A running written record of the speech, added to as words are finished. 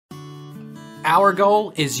Our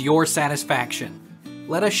goal is your satisfaction.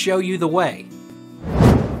 Let us show you the way.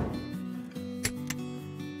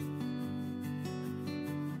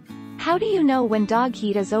 How do you know when dog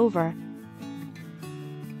heat is over?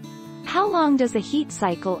 How long does a heat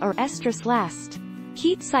cycle or estrus last?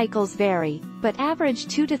 Heat cycles vary, but average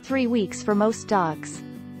 2 to 3 weeks for most dogs.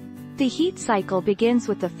 The heat cycle begins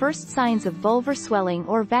with the first signs of vulvar swelling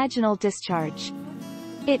or vaginal discharge.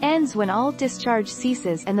 It ends when all discharge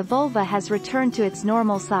ceases and the vulva has returned to its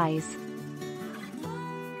normal size.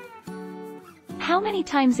 How many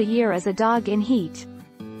times a year is a dog in heat?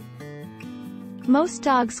 Most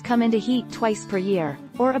dogs come into heat twice per year,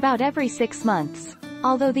 or about every 6 months,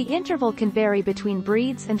 although the interval can vary between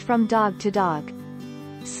breeds and from dog to dog.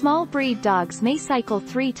 Small breed dogs may cycle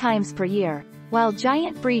 3 times per year, while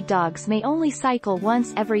giant breed dogs may only cycle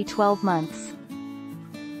once every 12 months.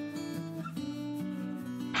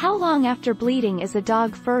 How long after bleeding is a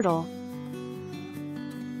dog fertile?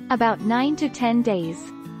 About 9 to 10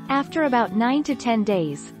 days. After about 9 to 10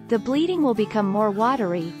 days, the bleeding will become more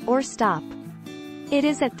watery, or stop. It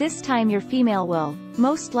is at this time your female will,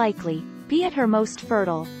 most likely, be at her most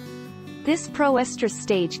fertile. This proestrus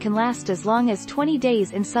stage can last as long as 20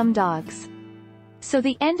 days in some dogs. So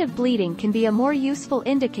the end of bleeding can be a more useful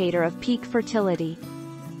indicator of peak fertility.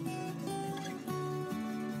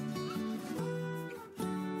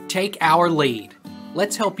 Take our lead.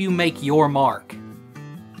 Let's help you make your mark.